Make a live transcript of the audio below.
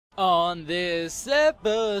On this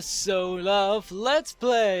episode of Let's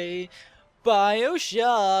Play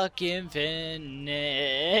Bioshock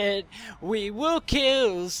Infinite, we will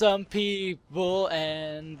kill some people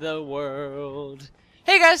and the world.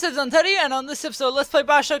 Hey guys, it's Teddy, and on this episode of Let's Play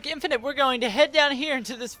Bioshock Infinite, we're going to head down here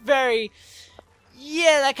into this very...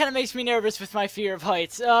 Yeah, that kind of makes me nervous with my fear of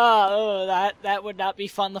heights. That would not be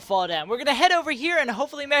fun to fall down. We're going to head over here and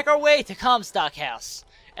hopefully make our way to Comstock House.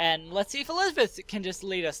 And let's see if Elizabeth can just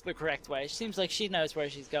lead us the correct way. It seems like she knows where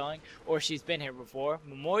she's going, or she's been here before.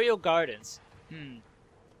 Memorial Gardens.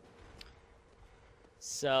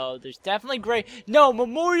 So, there's definitely No,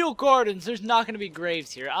 Memorial Gardens! There's not going to be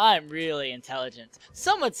graves here. I'm really intelligent.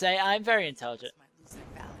 Some would say I'm very intelligent.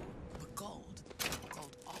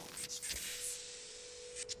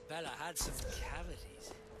 Bella had some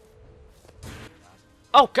cavities.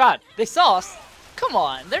 Oh god, they saw us. Come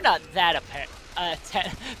on, they're not that apparent.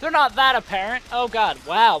 They're not that apparent. Oh god,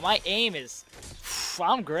 wow, my aim is...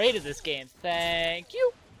 I'm great at this game. Thank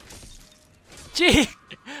you. Gee,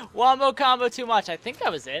 wombo combo too much. I think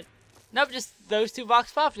that was it. Nope, just those two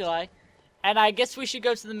Vox Populi. And I guess we should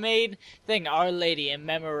go to the main thing. Our Lady in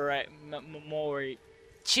memory.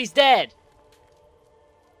 She's dead.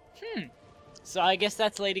 So I guess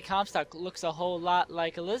that's Lady Comstock. Looks a whole lot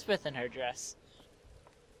like Elizabeth in her dress.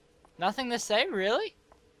 Nothing to say, really?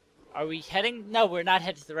 Are we heading? No, we're not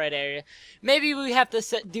headed to the right area. Maybe we have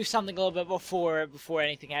to do something a little bit before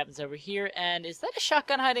anything happens over here. And is that a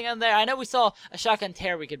shotgun hiding on there? I know we saw a shotgun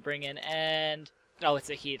tear we could bring in, and... Oh, it's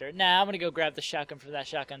a heater. Nah, I'm gonna go grab the shotgun from that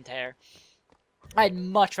shotgun tear. I'd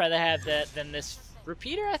much rather have that than this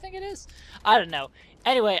repeater, I think it is. I don't know.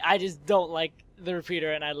 Anyway, I just don't like the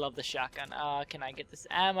repeater, and I love the shotgun. Can I get this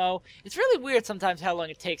ammo? It's really weird sometimes how long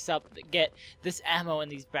it takes up to get this ammo in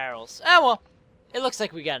these barrels. Oh, well, it looks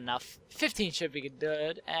like we got enough. 15 should be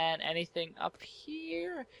good. And anything up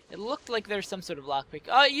here? It looked like there's some sort of lockpick.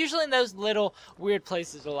 Usually in those little weird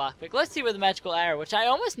places with lockpick. Let's see where the magical arrow, which I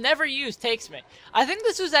almost never use, takes me. I think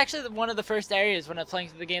this was actually one of the first areas when I was playing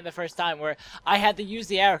through the game the first time where I had to use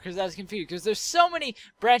the arrow because I was confused. Because there's so many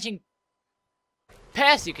branching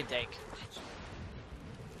paths you can take.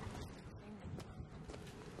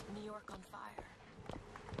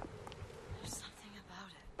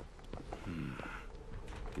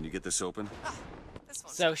 Can you get this open?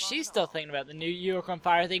 So she's still thinking about the New York on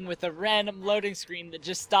Fire thing with a random loading screen that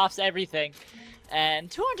just stops everything. And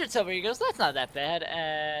 200 silver eagles, that's not that bad.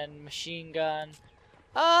 And machine gun.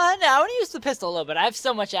 No, I want to use the pistol a little bit. I have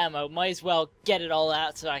so much ammo, might as well get it all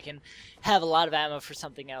out so I can have a lot of ammo for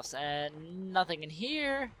something else. And nothing in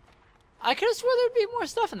here. I could have swore there'd be more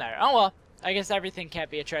stuff in there. Oh well. I guess everything can't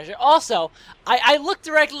be a treasure. Also, I looked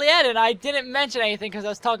directly at it and I didn't mention anything because I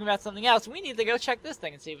was talking about something else. We need to go check this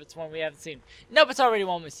thing and see if it's one we haven't seen. Nope, it's already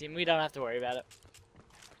one we've seen. We don't have to worry about it.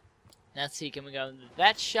 Let's see, can we go into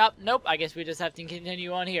that shop? Nope, I guess we just have to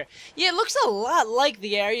continue on here. Yeah, it looks a lot like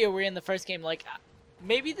the area we're in the first game. Like,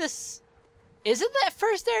 maybe this... Is it that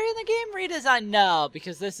first area in the game redesigned? No,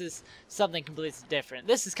 because this is something completely different.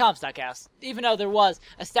 This is Comstock House, even though there was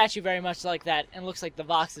a statue very much like that, and looks like the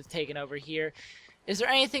Vox have taken over here. Is there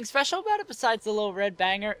anything special about it besides the little red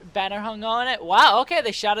banner hung on it? Wow, okay,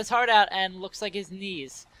 they shot his heart out, and looks like his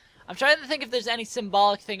knees. I'm trying to think if there's any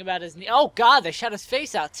symbolic thing about his knee. Oh, God, they shot his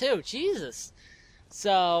face out, too. Jesus.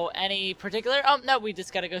 So, any particular... Oh, no, we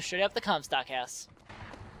just gotta go straight up the Comstock House.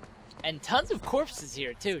 And tons of corpses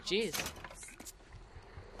here, too. Jeez.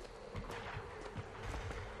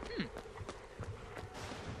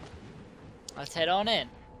 Let's head on in.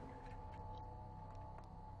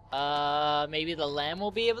 Maybe the lamb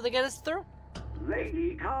will be able to get us through?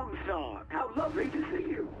 Lady Comstock, how lovely to see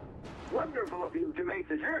you. Wonderful of you to make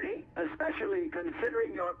the journey, especially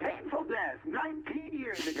considering your painful death 19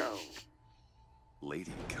 years ago.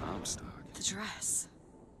 Lady Comstock? The dress.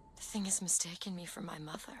 The thing has mistaken me for my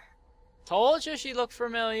mother. Told you she looked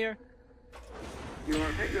familiar. Your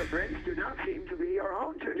fingerprints do not seem to be your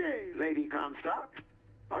own today, Lady Comstock.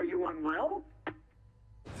 Are you unwell?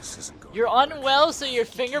 This isn't going You're unwell, so your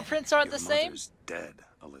fingerprints aren't the Your same? mother's dead,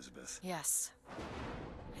 Elizabeth. Yes.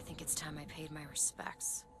 I think it's time I paid my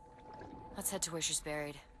respects. Let's head to where she's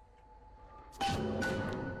buried.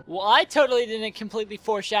 Well, I totally didn't completely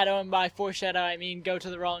foreshadow, and by foreshadow I mean go to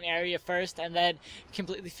the wrong area first and then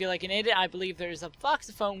completely feel like an idiot. I believe there's a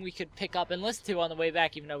Voxophone we could pick up and listen to on the way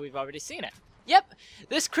back, even though we've already seen it. Yep,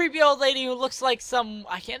 this creepy old lady who looks like some...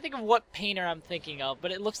 I can't think of what painter I'm thinking of,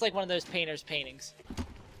 but it looks like one of those painters' paintings.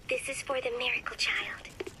 This is for the miracle child.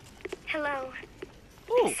 Hello.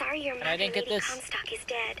 Ooh, I'm sorry your mother, I didn't get Lady this. Comstock, is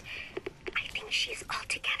dead. I think she is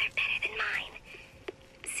altogether better than mine.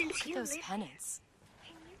 Since Look at you those live pennants.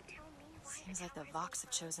 here, can you tell me why Seems like the Vox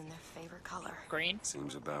have chosen their favorite color. Green.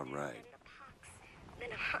 Seems about right. Then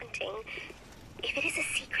a haunting. If it is a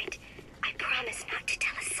secret, I promise not to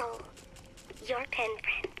tell a soul. Your pen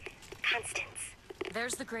friend, Constance.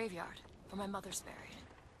 There's the graveyard, where my mother's buried.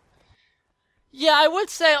 Yeah, I would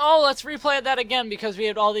say, oh, let's replay that again because we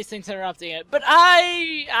had all these things interrupting it. But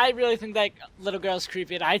I really think that little girl's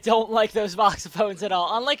creepy, and I don't like those voxophones at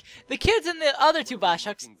all. Unlike the kids in the other two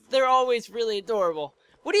Bioshocks, they're always really adorable.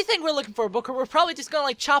 What do you think we're looking for, Booker? We're probably just gonna,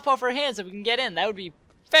 like, chop off her hands so we can get in. That would be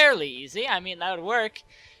fairly easy. I mean, that would work.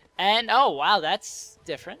 And, oh, wow, that's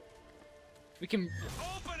different. We can...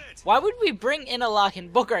 Why would we bring in a lock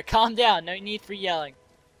and Booker? Calm down. No need for yelling.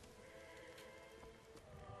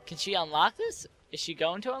 Can she unlock this? Is she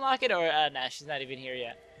going to unlock it? Or, nah, she's not even here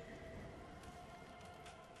yet.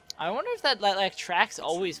 I wonder if that, like, track's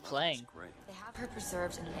always playing. They have her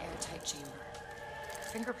preserved in an airtight chamber.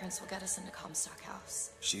 Fingerprints will get us into Comstock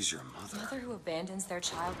House. She's your A mother. mother who abandons their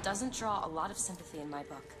child doesn't draw a lot of sympathy in my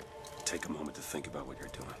book. Take a moment to think about what you're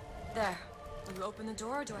doing. There. Will you open the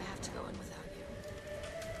door, or do I have to go in without you?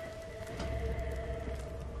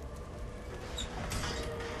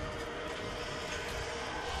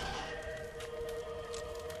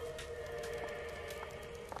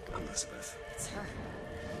 Elizabeth. It's her.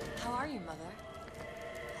 How are you, Mother?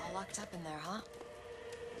 All locked up in there, huh?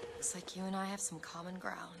 Looks like you and I have some common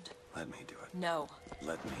ground. Let me do it. No.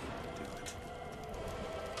 Let me do it.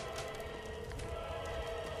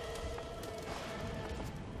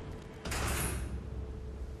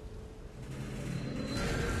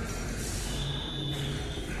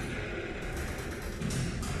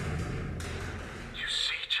 You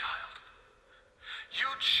see, child, you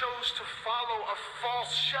chose to follow a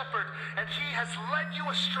false shepherd, and he has led you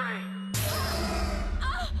astray.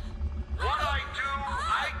 What I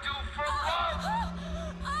do for love.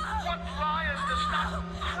 What lion does not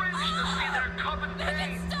cringe to see their cub in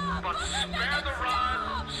pain? But spare the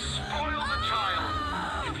rod, spoil the child.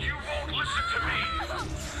 If you won't listen to me,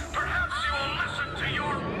 perhaps you will listen to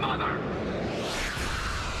your mother.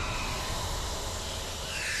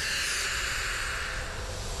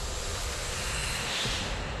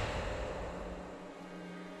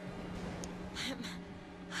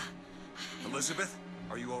 Elizabeth,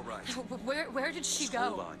 are you all right? Where did she Just go?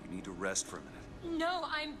 hold on. You need to rest for a minute. No,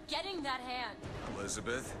 I'm getting that hand.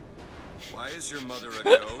 Elizabeth, why is your mother a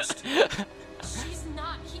ghost? She's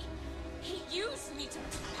not. He used me to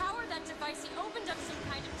power that device. He opened up some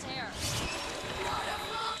kind of tear.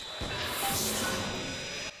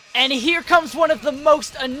 And here comes one of the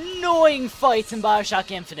most annoying fights in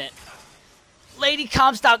Bioshock Infinite. Lady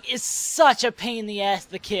Comstock is such a pain in the ass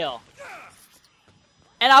to kill.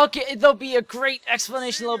 And there'll be a great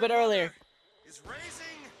explanation a little bit earlier.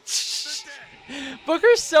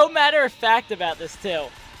 Booker's so matter-of-fact about this, too.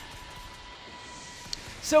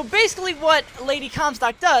 So basically what Lady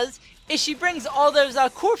Comstock does is she brings all those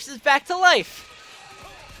corpses back to life.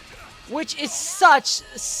 Which is such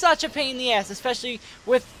a pain in the ass, especially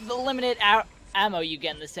with the limited ammo you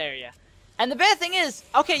get in this area. And the bad thing is,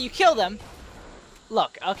 okay, you kill them.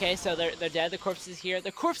 Look, okay, so they're dead, the corpses here.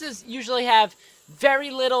 The corpses usually have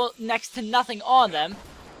very little, next to nothing on them.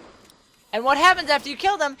 And what happens after you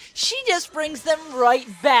kill them, she just brings them right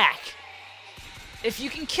back. If you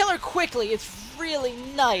can kill her quickly, it's really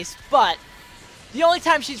nice, but the only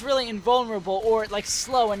time she's really invulnerable or like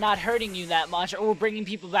slow and not hurting you that much or bringing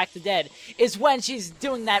people back to dead is when she's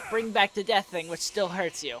doing that bring back to death thing, which still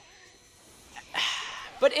hurts you.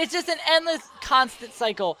 But it's just an endless, constant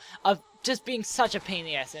cycle of just being such a pain in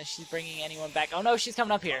the ass, and she's bringing anyone back. Oh no, she's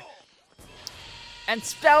coming up here. And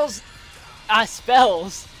spells,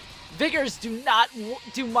 Vigors do not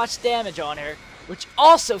do much damage on her, which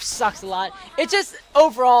also sucks a lot. It's just,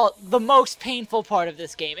 overall, the most painful part of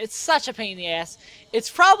this game. It's such a pain in the ass. It's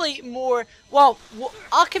probably more, well,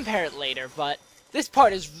 I'll compare it later, but this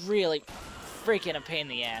part is really freaking a pain in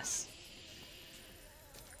the ass.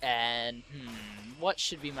 And, what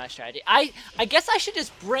should be my strategy? I guess I should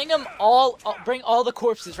just bring them all, bring all the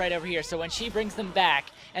corpses right over here, so when she brings them back,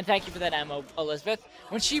 and thank you for that ammo, Elizabeth,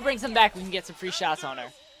 when she brings them back, we can get some free shots on her.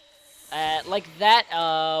 Like that,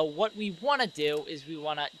 what we want to do is we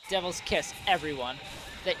want to Devil's Kiss everyone.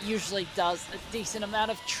 That usually does a decent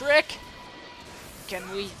amount of trick. Can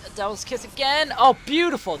we Devil's Kiss again? Oh,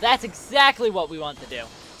 beautiful. That's exactly what we want to do.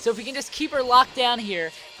 So if we can just keep her locked down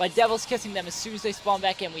here by Devil's Kissing them as soon as they spawn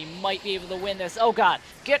back in, we might be able to win this. Oh, God.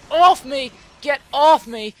 Get off me! Get off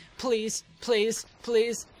me! Please, please,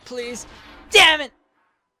 please, please. Damn it!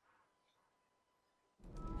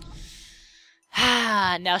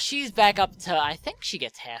 Now she's back up to, I think she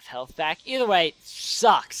gets half health back. Either way,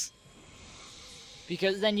 sucks.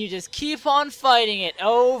 Because then you just keep on fighting it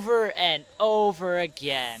over and over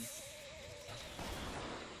again.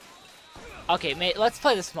 Okay, mate, let's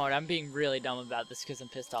play this smart. I'm being really dumb about this because I'm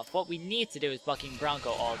pissed off. What we need to do is bucking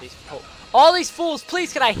Bronco all these fools.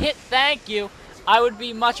 Please, can I hit? Thank you. I would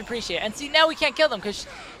be much appreciated. And see, now we can't kill them because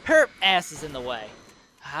her ass is in the way.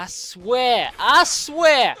 I swear.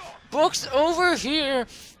 Books over here.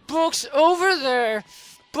 Books over there.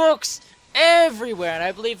 Books everywhere. And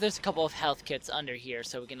I believe there's a couple of health kits under here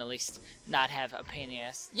so we can at least not have a pain in the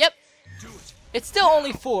ass. Yep. It's still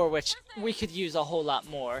only 4, which we could use a whole lot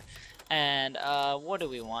more. And, what do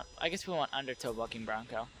we want? I guess we want Undertow Bucking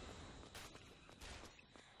Bronco.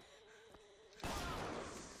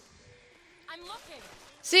 I'm looking.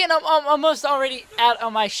 See, and I'm almost already out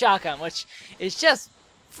on my shotgun, which is just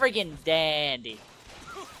friggin' dandy.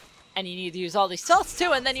 And you need to use all these salts,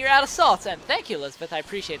 too, and then you're out of salts. And thank you, Elizabeth, I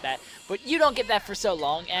appreciate that. But you don't get that for so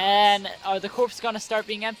long. And are the corpses gonna start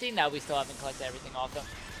being empty? No, we still haven't collected everything off them.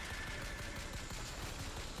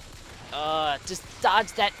 Just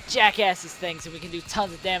dodge that jackass's thing so we can do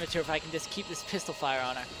tons of damage to her if I can just keep this pistol fire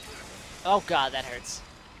on her. Oh god, that hurts.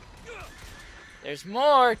 There's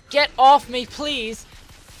more! Get off me, please!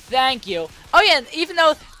 Thank you. Oh yeah, and even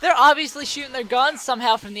though they're obviously shooting their guns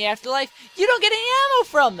somehow from the afterlife, you don't get any ammo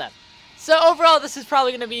from them! So overall, this is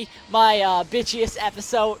probably going to be my bitchiest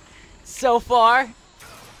episode so far.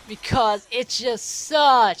 Because it's just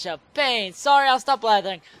such a pain. Sorry, I'll stop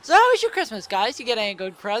blathering. So how was your Christmas, guys? You get any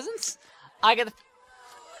good presents? I got a...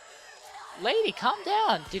 Lady, calm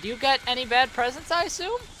down. Did you get any bad presents, I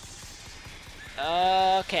assume?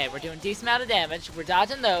 Okay, we're doing a decent amount of damage. We're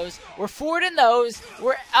dodging those. We're forwarding those.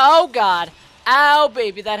 We're... Oh, God. Ow,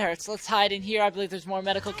 baby, that hurts. Let's hide in here. I believe there's more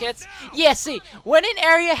medical kits. Yeah, see, when an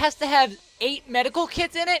area has to have 8 medical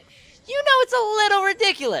kits in it, you know it's a little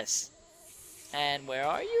ridiculous. And where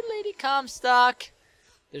are you, Lady Comstock?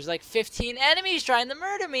 There's like 15 enemies trying to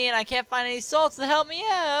murder me, and I can't find any salts to help me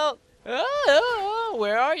out. Oh,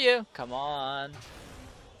 where are you? Come on.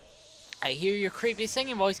 I hear your creepy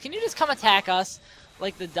singing voice. Can you just come attack us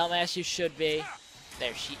like the dumbass you should be?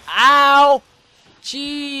 There she... Ow!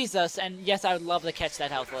 Jesus. And yes, I would love to catch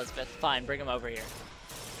that health, Elizabeth. Fine, bring him over here.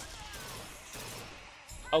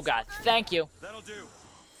 Oh, God. Thank you. That'll do.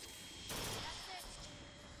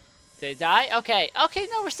 Did they die? Okay. Okay,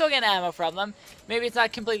 no, we're still getting ammo from them. Maybe it's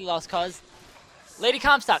not completely lost cause. Lady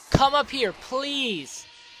Comstock, come up here, please.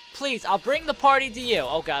 Please, I'll bring the party to you.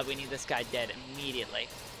 Oh, God, we need this guy dead immediately.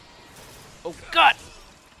 Oh, God.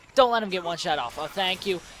 Don't let him get one shot off. Oh, thank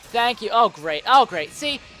you. Thank you. Oh, great. Oh, great.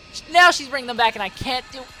 See, now she's bringing them back, and I can't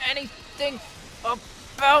do anything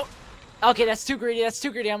about... Okay, that's too greedy. That's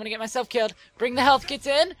too greedy. I'm going to get myself killed. Bring the health kits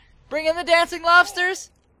in. Bring in the dancing lobsters.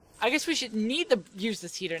 I guess we should need to use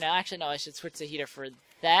this heater now. Actually, no, I should switch the heater for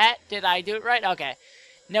that. Did I do it right? Okay.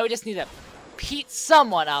 Now we just need to heat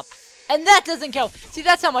someone up. And that doesn't kill. See,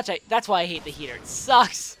 that's how much that's why I hate the heater. It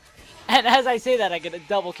sucks. And as I say that, I get a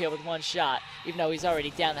double kill with one shot. Even though he's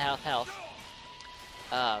already down the health.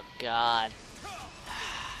 Oh, God.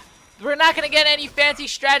 We're not going to get any fancy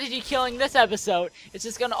strategy killing this episode. It's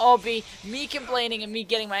just going to all be me complaining and me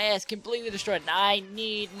getting my ass completely destroyed. And I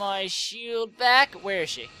need my shield back. Where is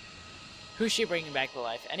she? Who's she bringing back to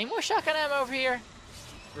life? Any more shotgun ammo over here?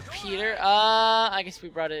 Repeater? I guess we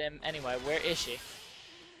brought it in anyway. Where is she?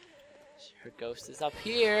 Her ghost is up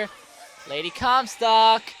here. Lady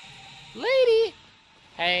Comstock. Lady.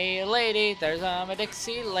 Hey, lady. There's a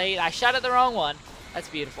Dixie lady. I shot at the wrong one. That's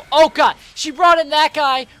beautiful. Oh, God. She brought in that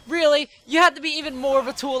guy. Really? You have to be even more of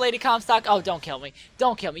a tool, Lady Comstock. Oh, don't kill me.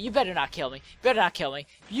 Don't kill me. You better not kill me. You better not kill me.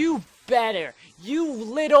 You better. You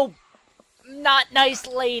little not nice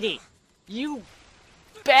lady. You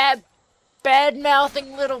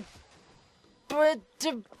bad-mouthing little...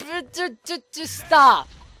 Just stop.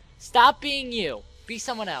 Stop being you. Be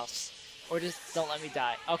someone else. Or just don't let me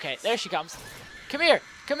die. Okay, there she comes. Come here.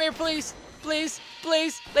 Come here, please. Please.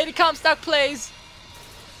 Please. Lady Comstock, please.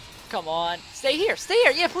 Come on. Stay here. Stay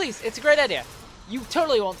here. Yeah, please. It's a great idea. You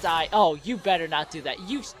totally won't die. Oh, you better not do that.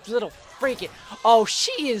 You little freaking... Oh,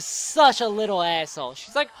 she is such a little asshole.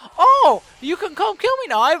 She's like, oh, you can come kill me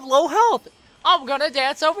now. I have low health. I'm gonna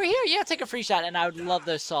dance over here. Yeah, take a free shot. And I would love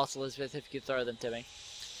those salts, Elizabeth, if you could throw them to me.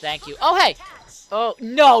 Thank you. Oh, hey. Oh,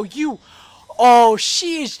 no, you... Oh,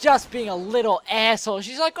 she is just being a little asshole.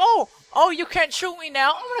 She's like, oh, you can't shoot me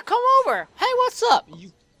now. I'm gonna come over. Hey, what's up?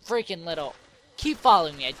 You freaking little... Keep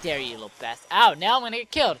following me, I dare you, little bastard. Ow, now I'm gonna get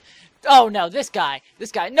killed. Oh, no, this guy.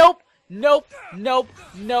 Nope. Nope. Nope.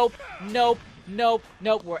 Nope. Nope. Nope.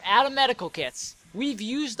 Nope. We're out of medical kits. We've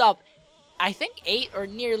used up, I think, 8 or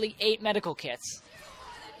nearly 8 medical kits.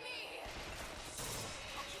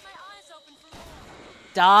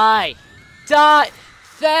 Die! Die!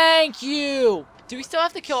 Thank you! Do we still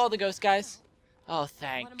have to kill all the ghost guys? Oh,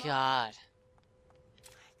 thank God.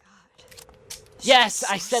 Yes,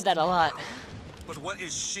 I said that a lot. But what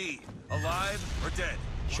is she? Alive or dead?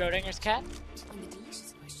 Schrodinger's cat? And the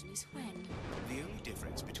delicious question is when. The only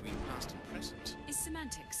difference between past and present Is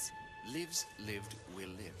semantics. lives, lived, will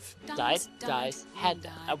live. Died, dies, had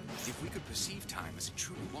died. If we could perceive time as it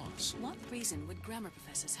truly was, What reason would grammar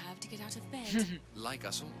professors have to get out of bed? like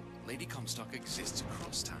us all, Lady Comstock exists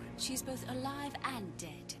across time. She's both alive and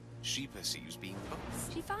dead. She perceives being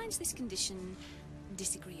both. She finds this condition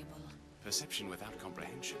disagreeable. Perception without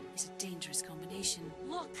comprehension. It's a dangerous combination.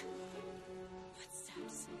 Look!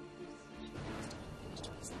 Footsteps.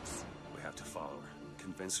 We have to follow her.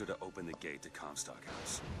 Convince her to open the gate to Comstock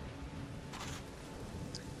House.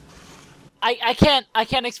 I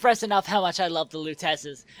can't express enough how much I love the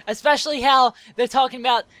Luteces. Especially how they're talking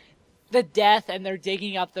about the death and they're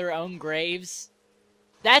digging up their own graves.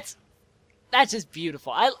 That's just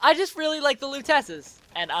beautiful. I just really like the Luteces.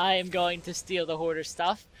 And I am going to steal the Hoarder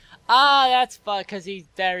stuff. Ah, that's fun, because he's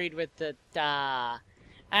buried with the...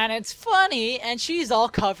 And it's funny, and she's all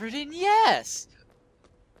covered in yes.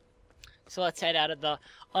 So let's head out of the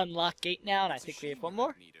unlocked gate now, and I think we have one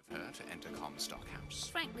more. Need of her to enter Comstock House.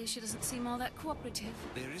 Frankly, she doesn't seem all that cooperative.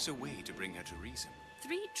 There is a way to bring her to reason.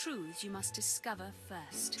 3 truths you must discover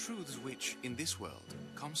first. Truths which, in this world,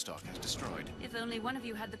 Comstock has destroyed. If only one of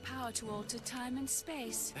you had the power to alter time and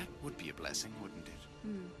space. That would be a blessing, wouldn't it?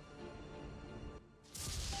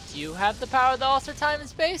 Do you have the power to alter time and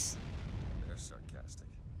space? They're sarcastic.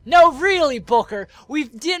 No, really, Booker.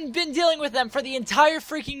 We've been dealing with them for the entire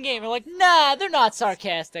freaking game. We're like, nah, they're not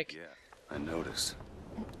sarcastic. Yeah, I noticed.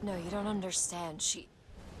 No, you don't understand. She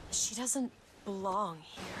doesn't belong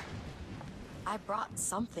here. I brought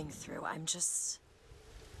something through. I'm not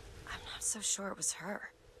so sure it was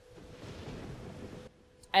her.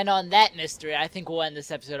 And on that mystery, I think we'll end this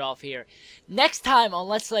episode off here. Next time on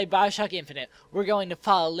Let's Play Bioshock Infinite, we're going to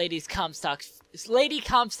follow Lady Comstock's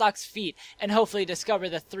feet and hopefully discover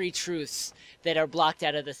the 3 truths that are blocked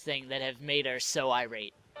out of the thing that have made her so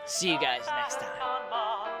irate. See you guys next time.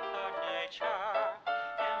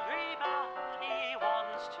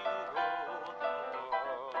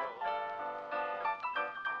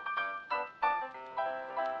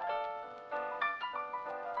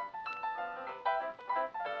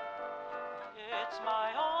 It's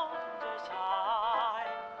my